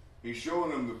 He's showing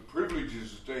them the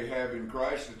privileges that they have in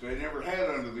Christ that they never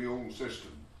had under the old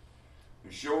system.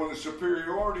 He's showing the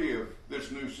superiority of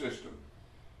this new system.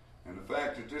 And the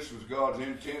fact that this was God's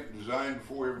intent and design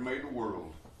before He ever made the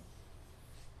world.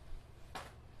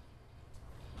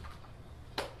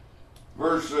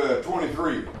 Verse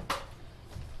 23.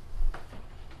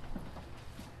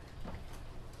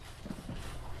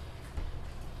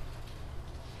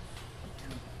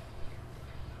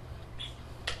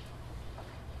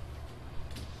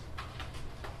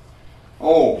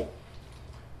 Oh,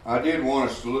 I did want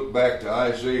us to look back to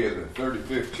Isaiah, the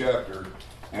 35th chapter,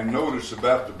 and notice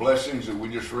about the blessings that we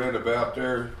just read about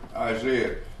there.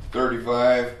 Isaiah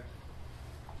 35.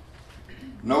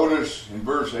 Notice in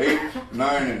verse 8,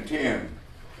 9, and 10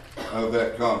 of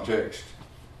that context.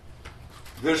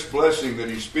 This blessing that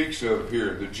he speaks of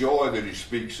here, the joy that he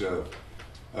speaks of,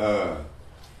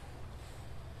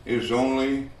 is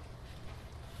only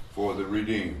for the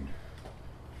redeemed.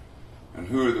 And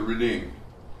who are the redeemed?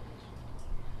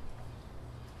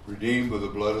 Redeemed by the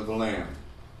blood of the Lamb.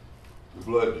 The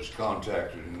blood that's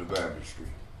contacted in the baptistry.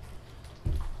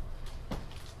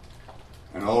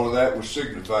 And all of that was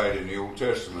signified in the Old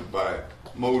Testament by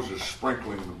Moses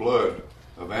sprinkling the blood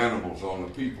of animals on the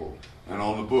people and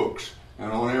on the books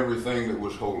and on everything that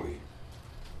was holy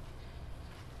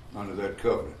under that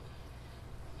covenant.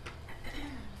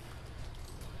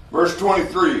 Verse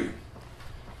 23.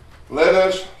 Let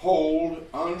us hold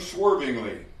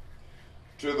unswervingly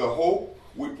to the hope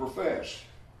we profess,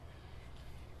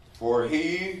 for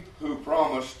He who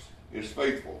promised is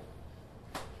faithful.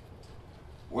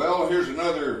 Well, here's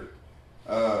another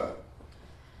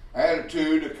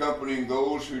attitude accompanying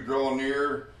those who draw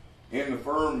near in the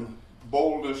firm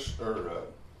boldness or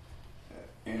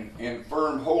in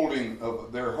firm holding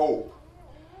of their hope.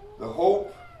 The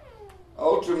hope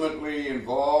ultimately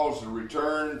involves the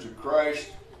return to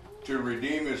Christ to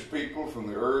redeem His people from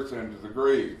the earth and to the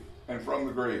grave, and from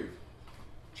the grave.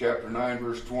 Chapter 9,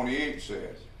 verse 28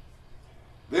 says,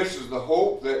 this is the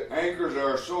hope that anchors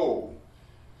our soul.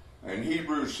 In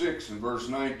Hebrews 6 and verse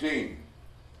 19,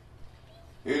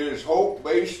 it is hope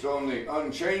based on the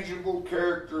unchangeable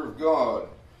character of God,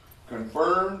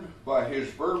 confirmed by His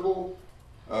verbal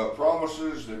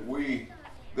promises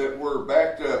that were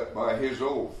backed up by His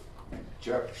oath.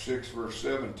 Chapter 6, verse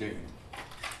 17.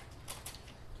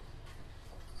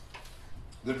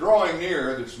 The drawing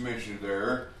near that's mentioned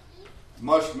there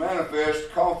must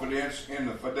manifest confidence in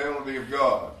the fidelity of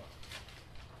God.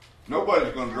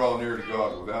 Nobody's going to draw near to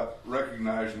God without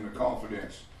recognizing the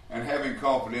confidence and having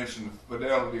confidence in the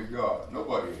fidelity of God.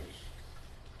 Nobody is.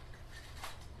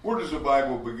 Where does the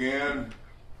Bible begin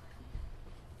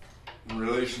in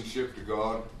relationship to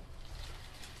God?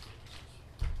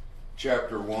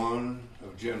 Chapter 1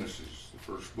 of Genesis, the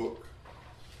first book,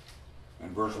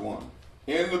 and verse 1.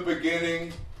 In the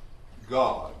beginning,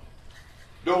 God.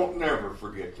 Don't never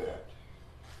forget that.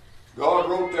 God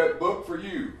wrote that book for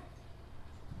you.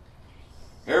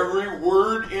 Every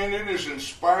word in it is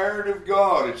inspired of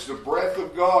God. It's the breath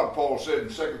of God, Paul said in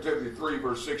 2 Timothy 3,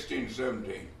 verse 16 and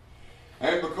 17.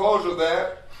 And because of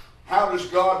that, how does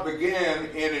God begin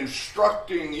in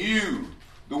instructing you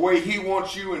the way He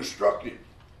wants you instructed?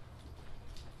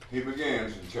 He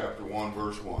begins in chapter 1,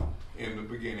 verse 1. In the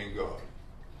beginning, God.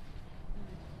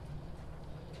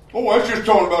 Oh, that's just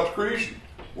talking about the creation.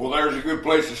 Well, there's a good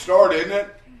place to start, isn't it?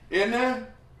 Isn't it?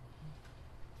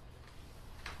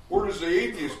 Where does the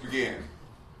atheist begin?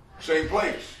 Same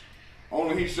place.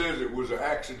 Only he says it was an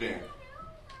accident.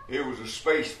 It was a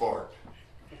space fart.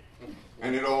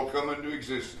 And it all come into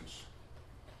existence.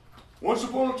 Once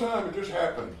upon a time, it just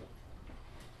happened.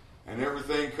 And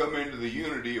everything come into the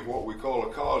unity of what we call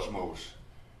a cosmos.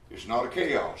 It's not a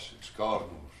chaos, it's a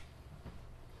cosmos.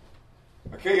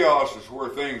 A chaos is where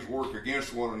things work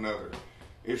against one another.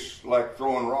 It's like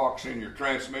throwing rocks in your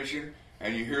transmission,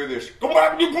 and you hear this,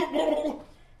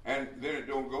 and then it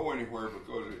don't go anywhere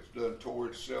because it's done tore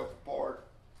itself apart.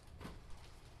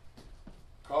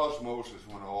 Cosmos is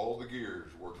when all the gears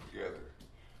work together.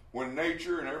 When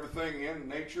nature and everything in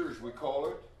nature, as we call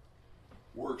it,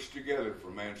 works together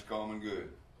for man's common good.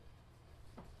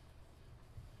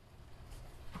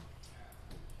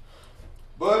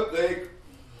 But the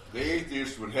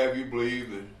atheists would have you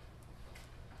believe that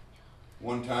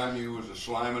one time you was a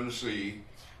slime in the sea,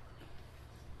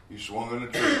 you swung in a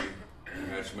tree, and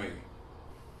that's me.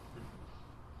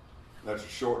 That's a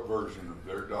short version of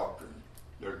their doctrine,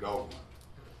 their dogma.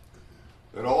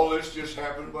 That all this just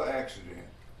happened by accident.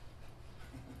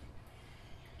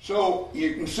 So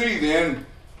you can see then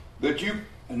that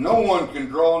no one can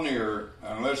draw near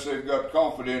unless they've got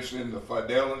confidence in the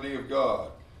fidelity of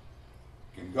God.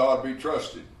 Can God be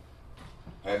trusted?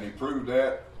 Hadn't he proved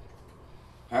that?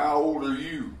 How old are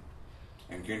you?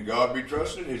 And can God be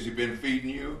trusted? Has he been feeding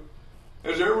you?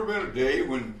 Has there ever been a day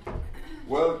when,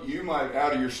 well, you might,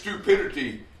 out of your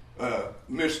stupidity,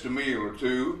 missed a meal or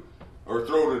two, or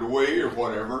thrown it away or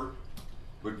whatever,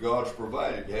 but God's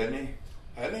provided, hadn't he?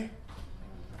 Hadn't he?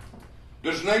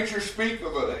 Does nature speak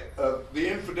of the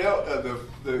infidelity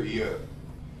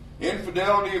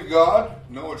of God?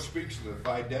 No, it speaks of the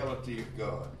fidelity of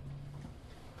God.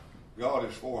 God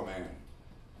is for man.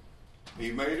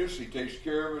 He made us, he takes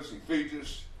care of us, he feeds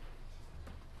us,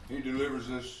 he delivers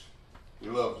us, he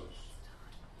loves us.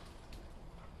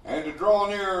 And to draw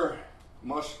near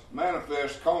must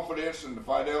manifest confidence in the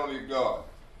fidelity of God.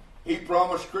 He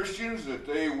promised Christians that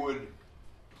they would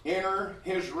enter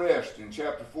his rest in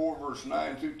chapter 4, verse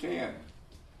 9 through 10.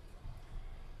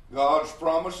 God's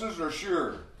promises are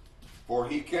sure, for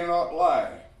he cannot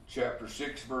lie. Chapter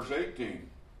 6, verse 18.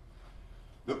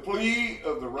 The plea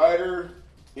of the writer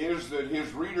is that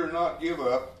his reader not give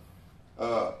up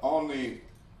on the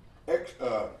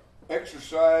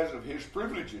exercise of his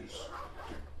privileges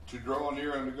to draw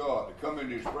near unto God, to come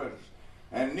into his presence.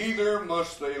 And neither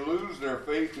must they lose their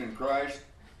faith in Christ,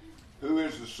 who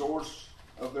is the source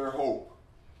of their hope.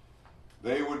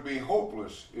 They would be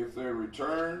hopeless if they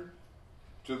return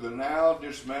to the now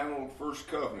dismantled first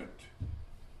covenant.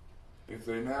 If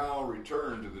they now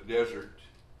return to the desert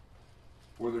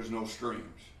where there's no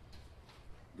streams.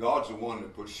 God's the one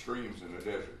that puts streams in the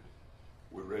desert.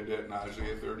 We read that in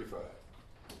Isaiah 35.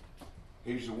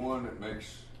 He's the one that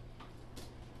makes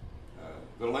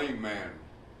the lame man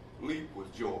leap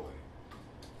with joy.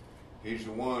 He's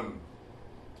the one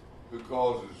who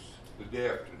causes the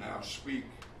deaf to now speak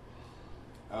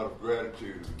out of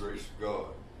gratitude to the grace of God.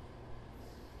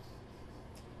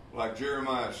 Like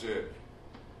Jeremiah said,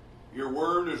 your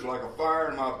word is like a fire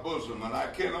in my bosom, and I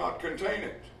cannot contain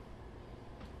it.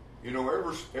 You know,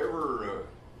 every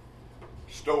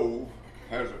stove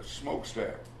has a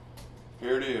smokestack.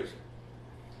 Here it is.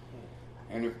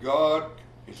 And if God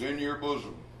is in your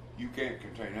bosom, you can't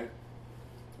contain it.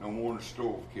 No more than a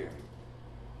stove can.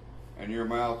 And your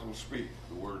mouth will speak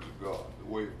the words of God,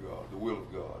 the way of God, the will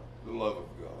of God, the love of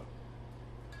God.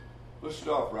 Let's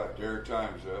stop right there.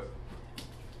 Time's up.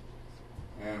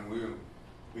 And we'll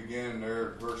begin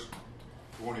there at verse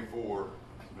 24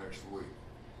 next week.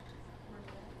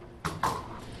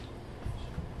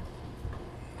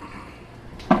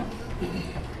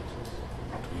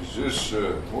 Is this,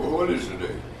 what is the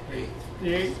date?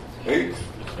 8. 8?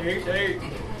 8.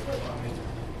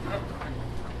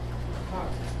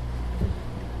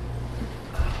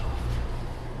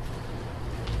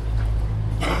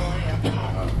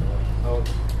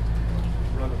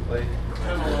 Running late.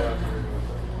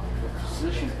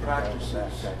 Physician practices.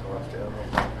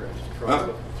 Huh?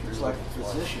 It's like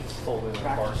physicians Pulled in the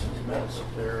practices Parsons mess medicine.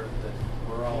 up there that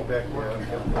we're all back there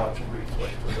and watching replay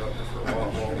for for a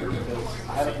while longer.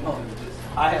 I haven't known.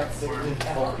 I have 15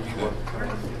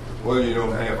 Well, you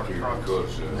don't have to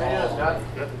because I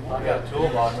got a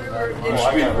toolbox. you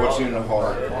speak what's in the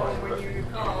heart, When you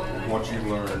call and what you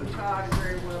learned Todd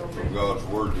very well. from God's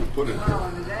word. You put it Oh,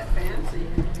 there. is that fancy?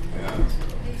 Yeah. Did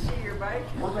he see your bike?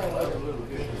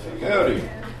 Howdy.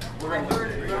 I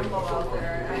heard it rumble out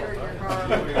there. I heard your car.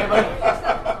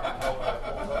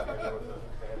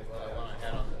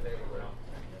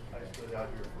 I stood out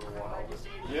here for a while.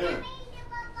 Yeah.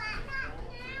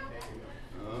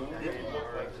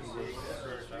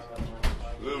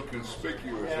 A little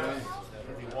conspicuous, huh?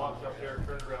 He walked up there,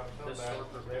 turned around, come back,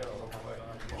 for bed. I'm like,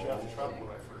 Jeff Trump when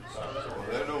I first saw him. Well,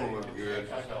 that don't look good.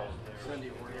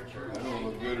 That don't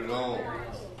look good at all.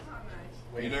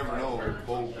 You never know. There's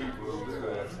bold people who do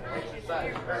that.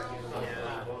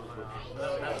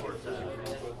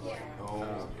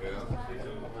 Oh,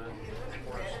 yeah.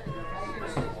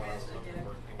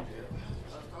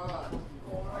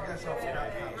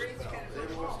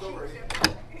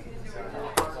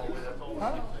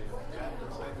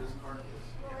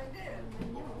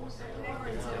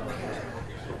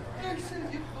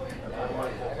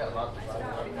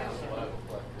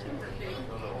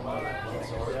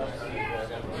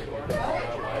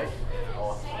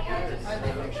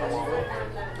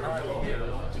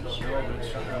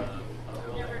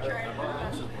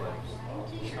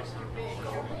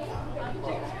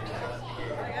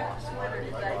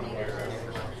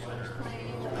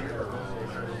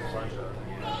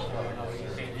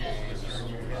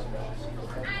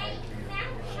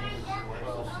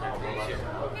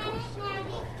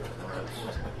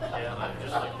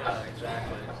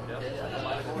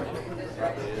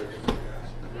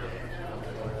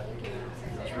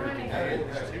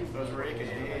 was raking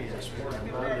hay this morning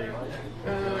early.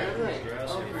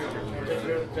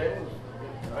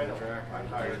 I know. I'm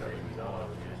tired of it.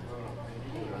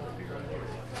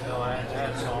 No, I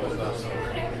had some of those.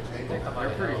 They're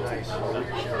pretty nice.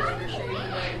 Your shade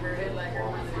like her head like her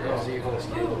one of those.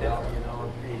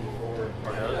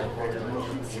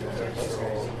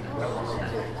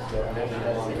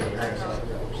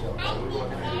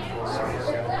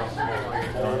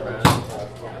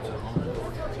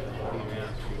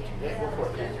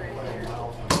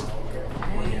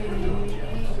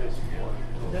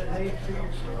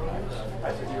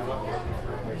 I said you're lucky.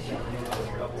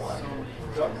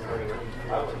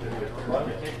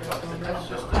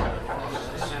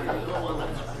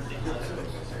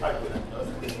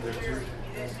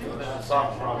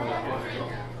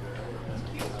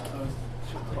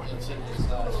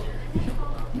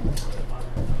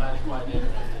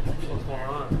 What's going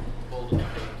on?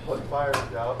 What fired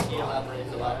out? He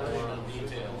elaborates a lot more on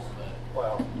details,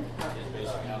 Well, his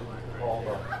basic outline. all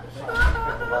the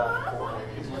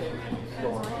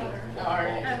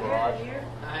garage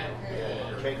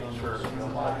and making sure,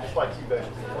 just like you guys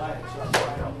do,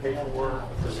 paperwork.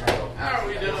 How are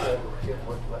we doing?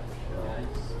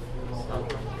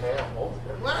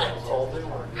 What? All they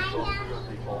want to do is go through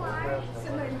people.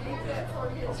 Somebody make that for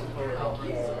you.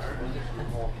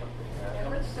 It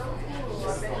looks so cool.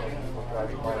 I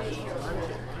bet you.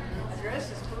 The dress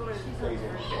is cool as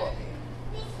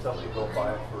Somebody go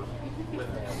buy it for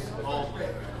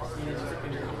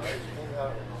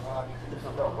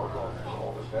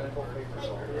all the medical papers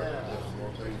over there.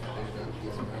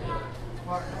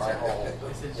 My whole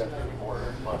deputy more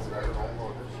than months I don't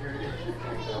know this year.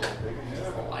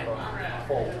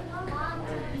 Full.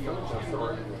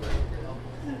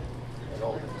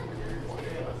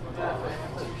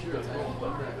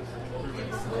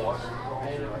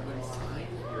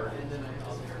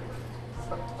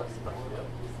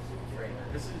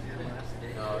 This is your last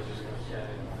day. No, I was just going to say.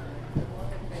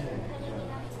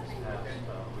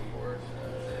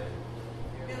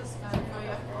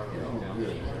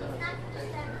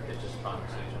 It's just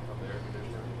conversation from there.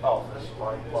 Oh, this is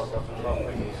my plug up or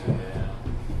something.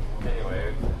 Yeah.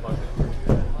 Anyway,